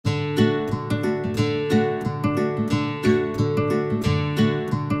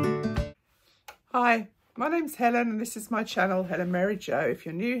Hi, my name's Helen and this is my channel, Helen Mary Jo. If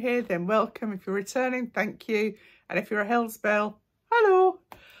you're new here, then welcome. If you're returning, thank you. And if you're a Hell's Bell, hello.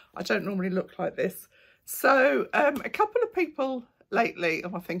 I don't normally look like this. So a couple of people lately,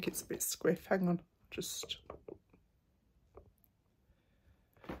 I think it's a bit squiff, hang on, just...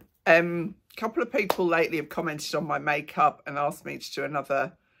 couple of people lately have commented on my makeup and asked me to do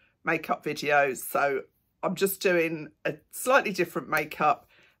another makeup video. So I'm just doing a slightly different makeup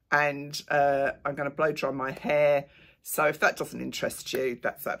and I'm going to blow dry my hair. So if that doesn't interest you,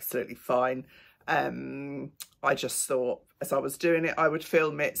 that's absolutely fine. I just thought as I was doing it, I would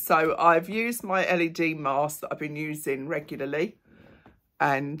film it. So I've used my LED mask that I've been using regularly.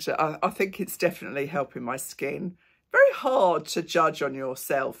 And I think it's definitely helping my skin. Very hard to judge on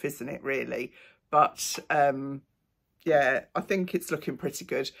yourself, isn't it, really? But yeah, I think it's looking pretty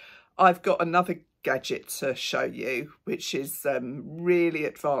good. I've got another gadget to show you, which is really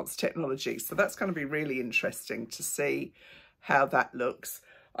advanced technology. So that's going to be really interesting to see how that looks.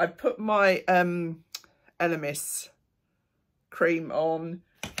 I put my Eyelash cream on,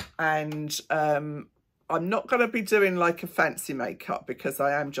 and I'm not going to be doing like a fancy makeup because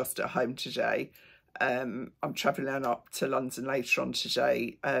I am just at home today. I'm travelling up to London later on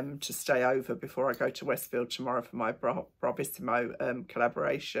today to stay over before I go to Westfield tomorrow for my Bravissimo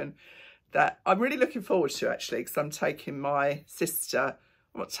collaboration that I'm really looking forward to, actually, because I'm taking my sister.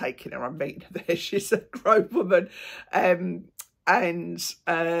 I'm not taking her, I'm meeting her there. She's a grown woman. And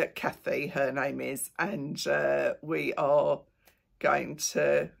Kathy, her name is, and we are going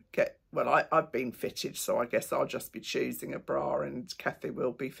to get, well, I've been fitted, so I guess I'll just be choosing a bra and Kathy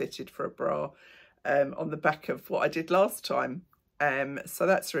will be fitted for a bra. On the back of what I did last time. So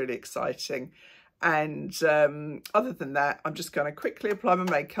that's really exciting. And other than that, I'm just going to quickly apply my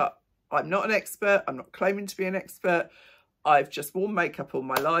makeup. I'm not an expert. I'm not claiming to be an expert. I've just worn makeup all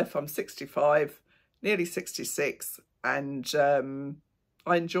my life. I'm 65, nearly 66, and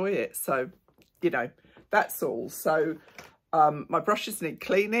I enjoy it. So, you know, that's all. So my brushes need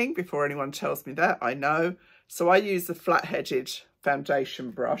cleaning before anyone tells me that, I know. So I use a flat-headed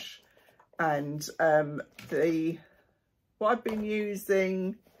foundation brush. And what I've been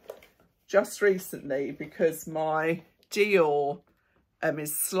using just recently, because my Dior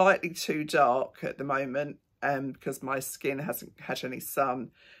is slightly too dark at the moment because my skin hasn't had any sun.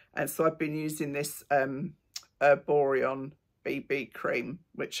 And so I've been using this Boreon BB cream,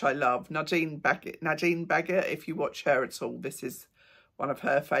 which I love. Nadine Baggett, if you watch her at all, this is one of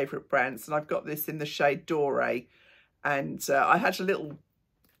her favourite brands. And I've got this in the shade Doré. And I had a little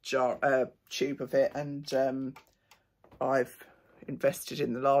tube of it, and I've invested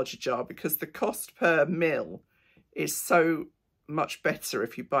in the larger jar because the cost per mil is so much better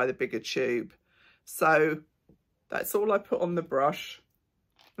if you buy the bigger tube. So that's all I put on the brush.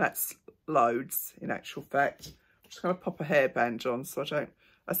 That's loads in actual fact. I'm just going to pop a hairband on so I don't,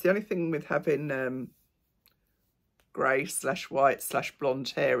 that's the only thing with having grey/white/blonde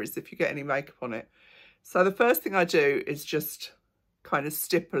hair, is if you get any makeup on it. So the first thing I do is just kind of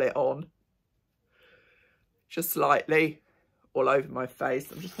stipple it on just lightly all over my face.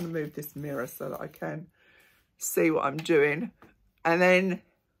 I'm just going to move this mirror so that I can see what I'm doing, and then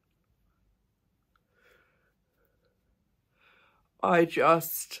I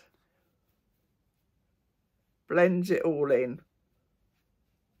just blend it all in.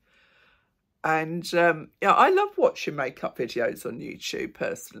 And yeah, I love watching makeup videos on YouTube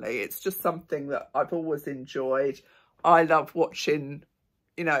personally. It's just something that I've always enjoyed. I love watching,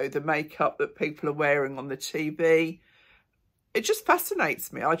 you know, the makeup that people are wearing on the TV. It just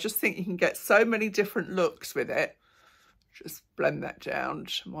fascinates me. I just think you can get so many different looks with it. Just blend that down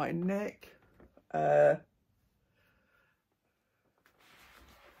to my neck. I'm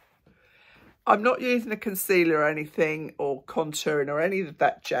not using a concealer or anything, or contouring or any of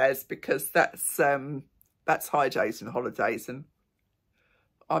that jazz, because that's high days and holidays, and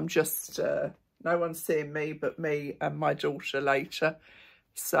I'm just no one's seeing me but me and my daughter later.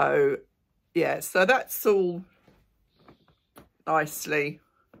 So yeah, so that's all nicely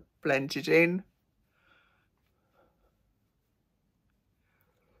blended in.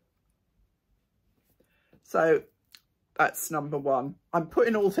 So that's number one. I'm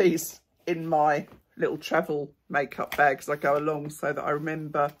putting all these in my little travel makeup bag as I go along so that I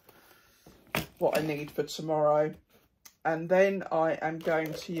remember what I need for tomorrow. And then I am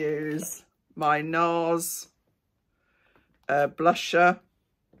going to use my NARS blusher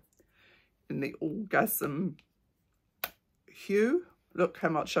in the Orgasm hue. Look how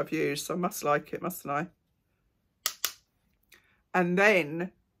much I've used, so I must like it, mustn't I? And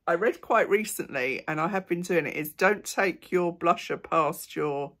then I read quite recently, and I have been doing it, is don't take your blusher past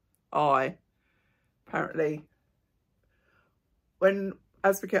your eye. Apparently,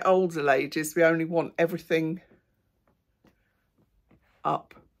 as we get older, ladies, we only want everything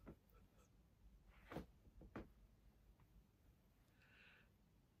up.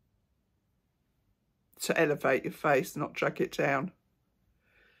 To elevate your face, not drag it down.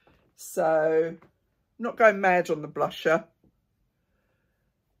 So, I'm not going mad on the blusher,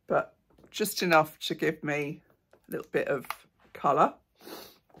 but just enough to give me a little bit of colour.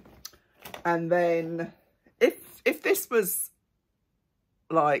 And then if this was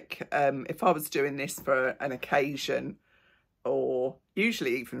like, if I was doing this for an occasion, or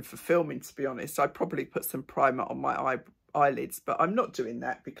usually even for filming, to be honest, I'd probably put some primer on my eyelids, but I'm not doing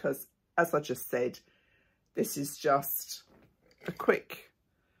that because, as I just said, this is just a quick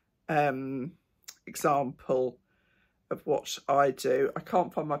example of what I do. I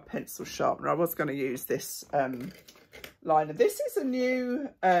can't find my pencil sharpener. I was going to use this liner. This is a new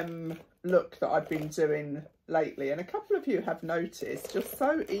look that I've been doing lately, and a couple of you have noticed. You're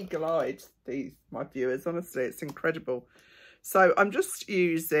so eagle-eyed, my viewers, honestly, it's incredible. So I'm just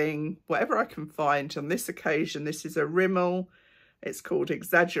using whatever I can find. On this occasion, this is a Rimmel. It's called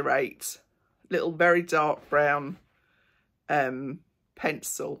Exaggerate, little very dark brown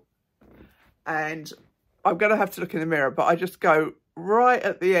pencil. And I'm going to have to look in the mirror, but I just go right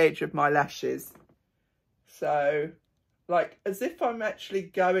at the edge of my lashes. So, like, as if I'm actually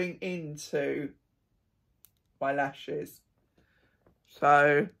going into my lashes.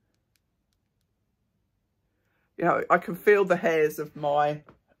 So, you know, I can feel the hairs of my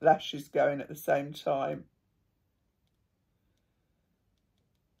lashes going at the same time.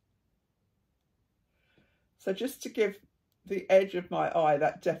 So just to give the edge of my eye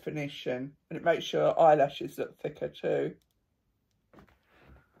that definition, and it makes your eyelashes look thicker too.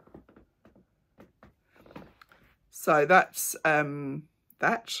 So that's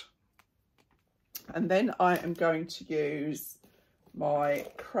that. And then I am going to use my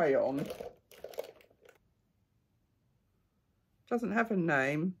crayon. Doesn't have a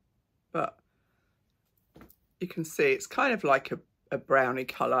name, but you can see it's kind of like a brownie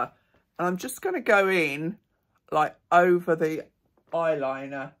colour. And I'm just going to go in like over the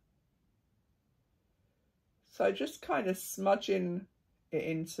eyeliner. So just kind of smudging it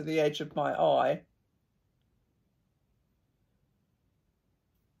into the edge of my eye.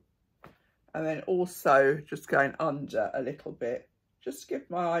 And then also just going under a little bit, just to give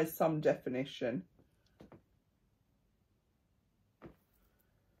my eyes some definition.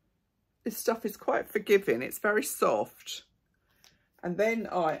 This stuff is quite forgiving, it's very soft. And then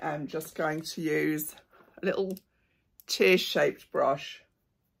I am just going to use a little tear-shaped brush.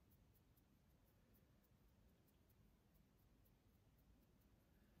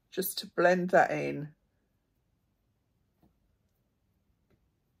 Just to blend that in.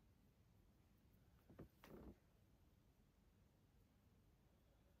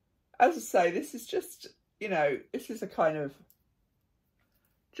 As I say, this is just, you know, this is a kind of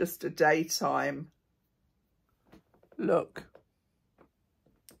just a daytime look.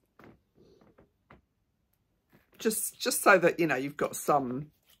 Just so that, you know, you've got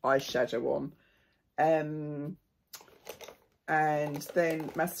some eyeshadow on. And then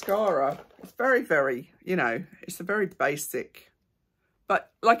mascara. It's very, very, you know, it's a very basic.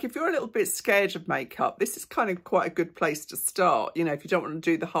 But, like, if you're a little bit scared of makeup, this is kind of quite a good place to start. You know, if you don't want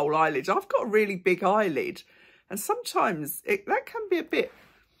to do the whole eyelid. I've got a really big eyelid. And sometimes that can be a bit,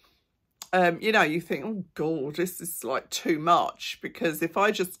 you know, you think, oh, God, this is, like, too much. Because if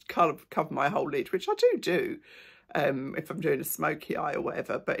I just cover my whole lid, which I do, if I'm doing a smoky eye or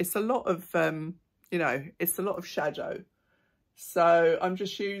whatever. But it's a lot of, you know, it's a lot of shadow. So I'm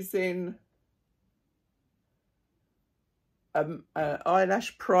just using an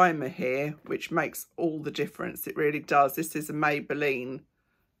eyelash primer here, which makes all the difference. It really does. This is a Maybelline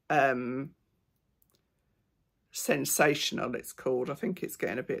Sensational, it's called. I think it's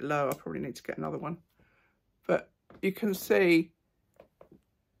getting a bit low. I probably need to get another one. But you can see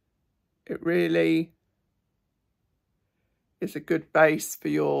it really is a good base for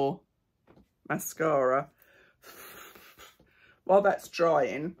your mascara. While that's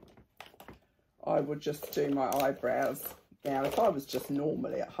drying, I would just do my eyebrows. Now, if I was just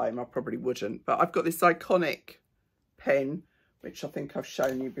normally at home, I probably wouldn't. But I've got this iconic pen, which I think I've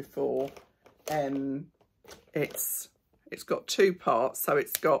shown you before. It's got two parts. So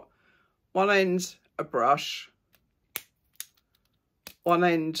it's got one end a brush, one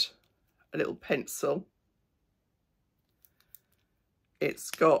end a little pencil.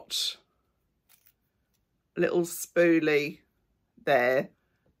 It's got a little spoolie there,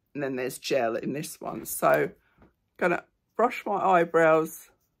 and then there's gel in this one. So I'm gonna brush my eyebrows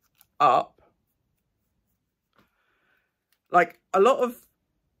up, like a lot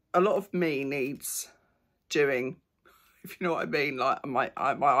of me needs doing, if you know what I mean. Like my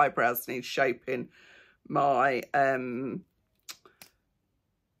eyebrows need shaping, my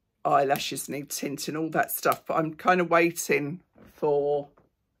eyelashes need tinting, all that stuff. But I'm kind of waiting for,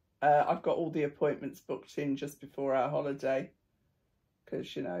 I've got all the appointments booked in just before our holiday,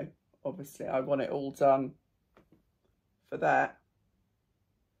 because, you know, obviously I want it all done for that.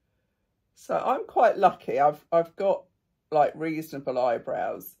 So I'm quite lucky. I've got like reasonable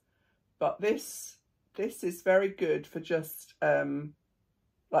eyebrows, but this is very good for just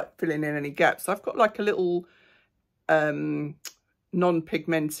like filling in any gaps. I've got like a little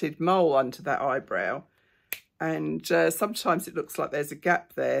non-pigmented mole under that eyebrow, and sometimes it looks like there's a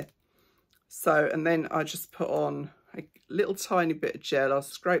gap there. So, and then I just put on a little tiny bit of gel. I'll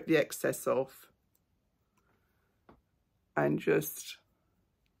scrape the excess off and just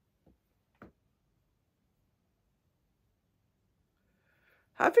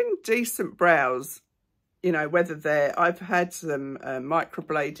having decent brows, you know, whether they're, I've had them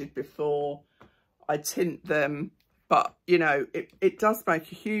microbladed before, I tint them, but, you know, it does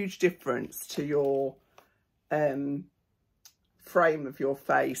make a huge difference to your frame of your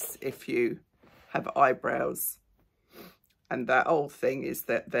face if you have eyebrows. And that whole thing is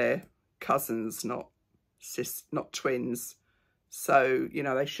that they're cousins, not twins. So, you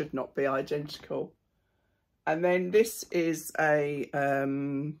know, they should not be identical. And then this is a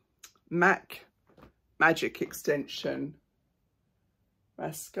MAC Magic Extension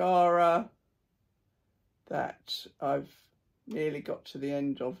mascara that I've nearly got to the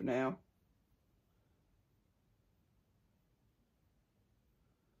end of now.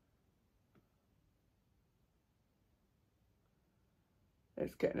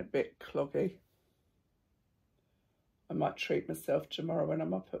 It's getting a bit cloggy. I might treat myself tomorrow when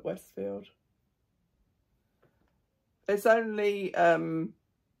I'm up at Westfield. There's only,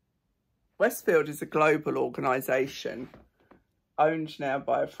 Westfield is a global organisation owned now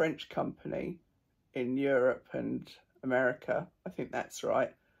by a French company in Europe and America. I think that's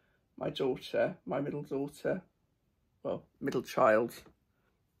right. My daughter, my middle daughter, well, middle child,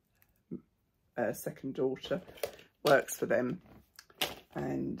 second daughter, works for them.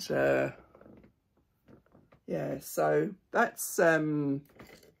 And yeah, so that's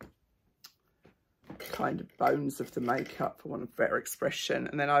kind of bones of the makeup, for want of a better expression.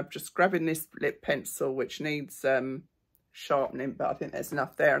 And then I'm just grabbing this lip pencil, which needs sharpening, but I think there's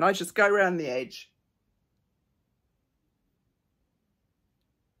enough there. And I just go around the edge.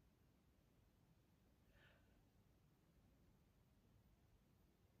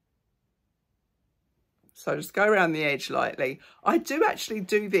 So just go around the edge lightly. I do actually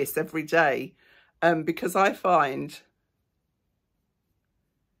do this every day because I find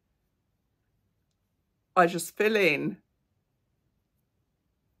I just fill in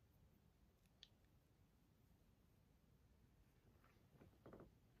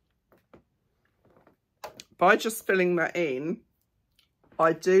by just filling that in.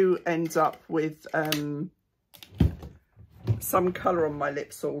 I do end up with some colour on my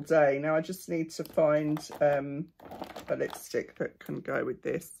lips all day. Now I just need to find a lipstick that can go with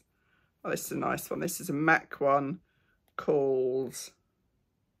this. Oh, this is a nice one. This is a MAC one called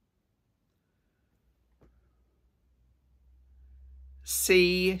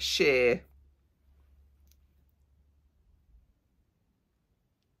Sea Sheer.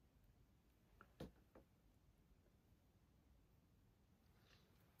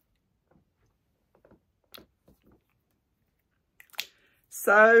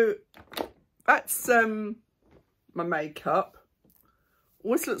 So that's my makeup.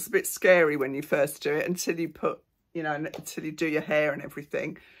 Always looks a bit scary when you first do it until you put, you know, until you do your hair and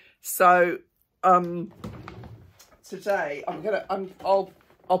everything. So today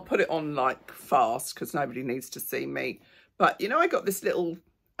I'll put it on like fast because nobody needs to see me. But you know, I got this little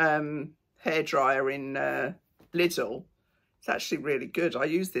hairdryer in Lidl. It's actually really good. I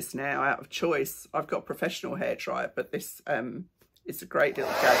use this now out of choice. I've got a professional hairdryer, but this it's a great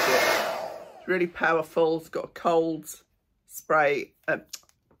little gadget. It's really powerful. It's got a cold spray,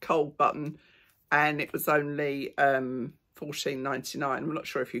 cold button, and it was only $14.99. I'm not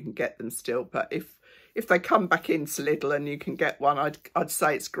sure if you can get them still, but if they come back into Lidl and you can get one, I'd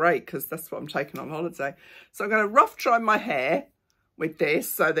say it's great because that's what I'm taking on holiday. So I'm going to rough dry my hair with this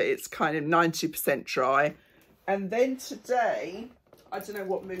so that it's kind of 90% dry. And then today, I don't know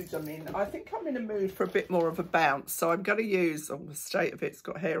what mood I'm in. I think I'm in a mood for a bit more of a bounce. So I'm going to use, oh, the state of it's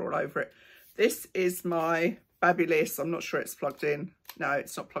got hair all over it. This is my Babyliss. I'm not sure it's plugged in. No,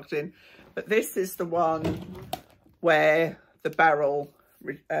 it's not plugged in. But this is the one where the barrel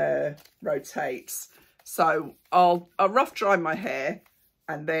rotates. So I'll rough dry my hair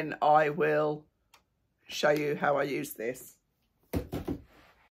and then I will show you how I use this.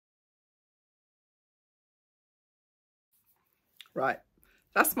 Right,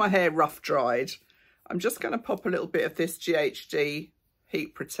 that's my hair rough dried. I'm just going to pop a little bit of this GHD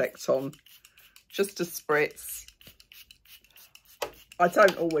Heat Protect on, just a spritz. I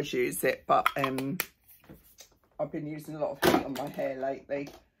don't always use it, but I've been using a lot of heat on my hair lately.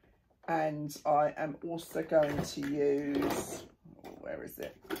 And I am also going to use, where is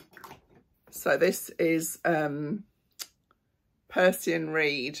it? So this is Persian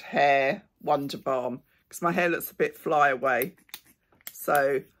Reed Hair Wonder Balm, because my hair looks a bit flyaway.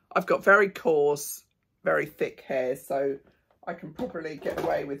 So I've got very coarse, very thick hair, so I can probably get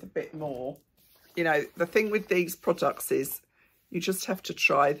away with a bit more. You know, the thing with these products is you just have to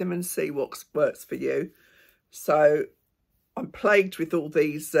try them and see what works for you. So I'm plagued with all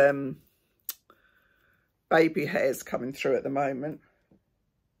these baby hairs coming through at the moment.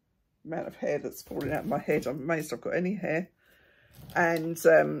 The amount of hair that's falling out of my head, I'm amazed I've got any hair. And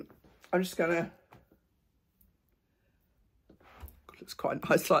I'm just going to, looks quite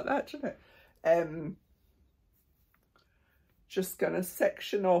nice like that, doesn't it? Just going to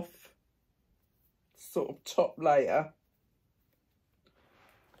section off sort of top layer,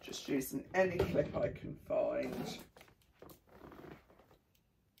 just using any clip I can find.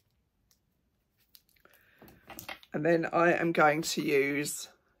 And then I am going to use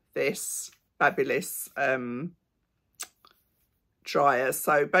this Babyliss dryer.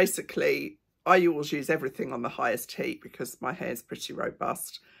 So basically I always use everything on the highest heat because my hair is pretty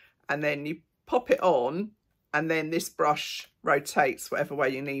robust. And then you pop it on and then this brush rotates whatever way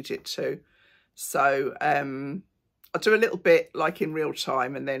you need it to. So I'll do a little bit like in real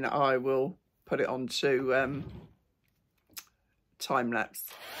time and then I will put it onto time lapse.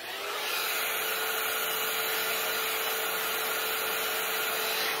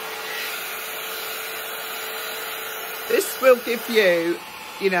 This will give you,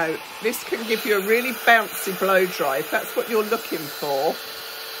 you know, this can give you a really bouncy blow dry. If that's what you're looking for,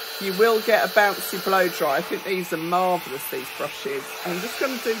 you will get a bouncy blow dry. I think these are marvellous, these brushes. I'm just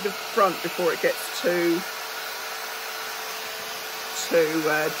going to do the front before it gets too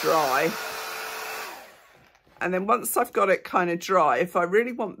dry. And then once I've got it kind of dry, if I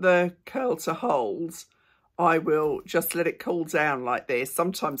really want the curl to hold, I will just let it cool down like this.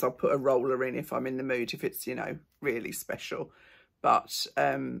 Sometimes I'll put a roller in if I'm in the mood, if it's, you know, really special. But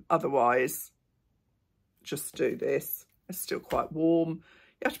otherwise, just do this. It's still quite warm.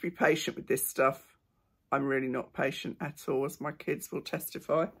 You have to be patient with this stuff. I'm really not patient at all, as my kids will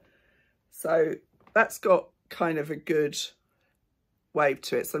testify. So that's got kind of a good wave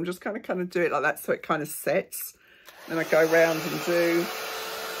to it. So I'm just kind of do it like that so it kind of sets. Then I go around and do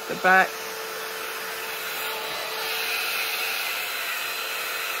the back.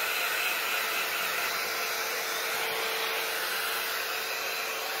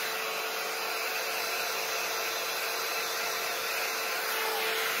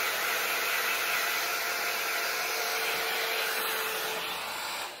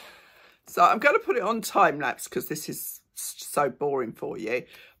 So I'm going to put it on time lapse because this is so boring for you.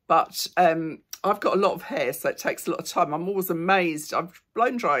 But I've got a lot of hair, so it takes a lot of time. I'm always amazed. I've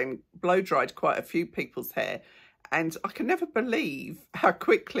blow dried quite a few people's hair, and I can never believe how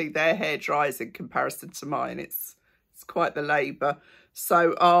quickly their hair dries in comparison to mine. It's quite the labour.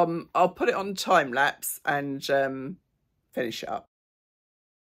 So I'll put it on time lapse and finish it up.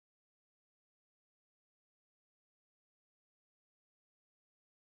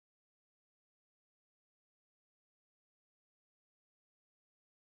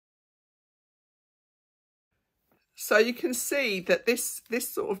 So you can see that this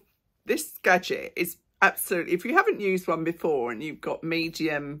gadget is absolutely, if you haven't used one before and you've got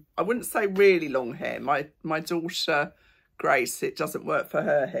medium, I wouldn't say really long hair. My daughter Grace, it doesn't work for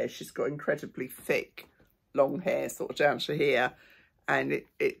her hair. She's got incredibly thick long hair sort of down to here, and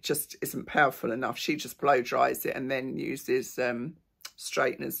it just isn't powerful enough. She just blow dries it and then uses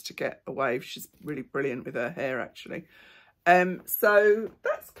straighteners to get a wave. She's really brilliant with her hair actually. So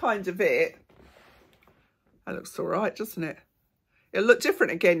that's kind of it. That looks all right, doesn't it? It'll look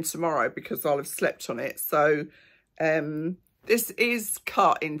different again tomorrow because I'll have slept on it. So this is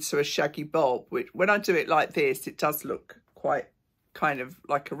cut into a shaggy bob, which when I do it like this, it does look quite kind of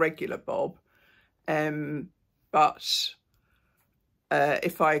like a regular bob. But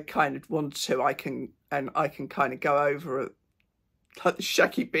if I kind of want to, I can kind of go over like the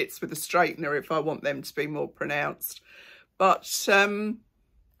shaggy bits with a straightener if I want them to be more pronounced. But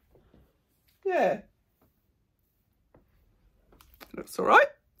yeah. Looks all right.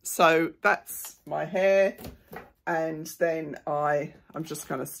 So that's my hair, and then I'm just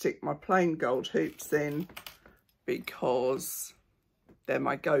going to stick my plain gold hoops in because they're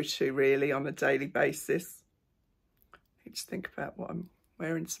my go-to really on a daily basis. I need to think about what I'm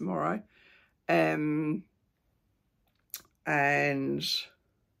wearing tomorrow. And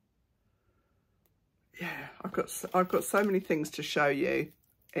yeah, I've got so many things to show you.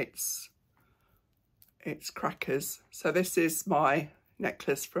 It's crackers. So this is my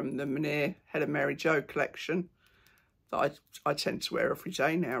necklace from the Manir Head of Mary Jo collection that I tend to wear every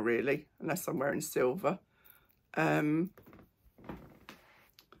day now, really, unless I'm wearing silver.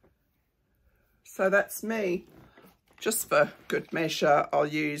 So that's me. Just for good measure, I'll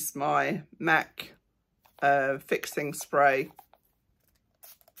use my MAC fixing spray.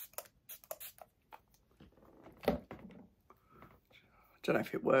 I don't know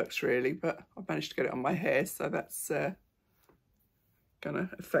if it works really, but I've managed to get it on my hair, so that's gonna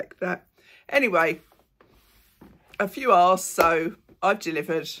affect that. Anyway, a few hours, so I've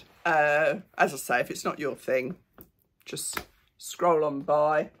delivered. As I say, if it's not your thing, just scroll on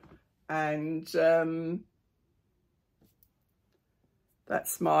by, and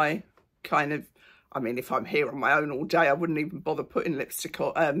that's my kind of, I mean, if I'm here on my own all day, I wouldn't even bother putting lipstick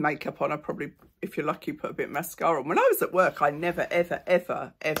or makeup on. I probably, if you're lucky, put a bit of mascara on. When I was at work, I never, ever,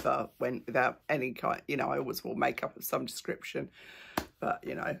 ever, ever went without any kind, you know, I always wore makeup of some description. But,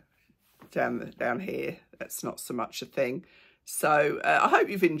 you know, down here, that's not so much a thing. So I hope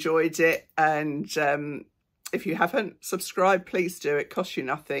you've enjoyed it. And if you haven't subscribed, please do. It costs you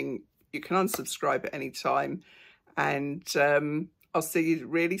nothing. You can unsubscribe at any time. And I'll see you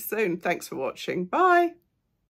really soon. Thanks for watching. Bye.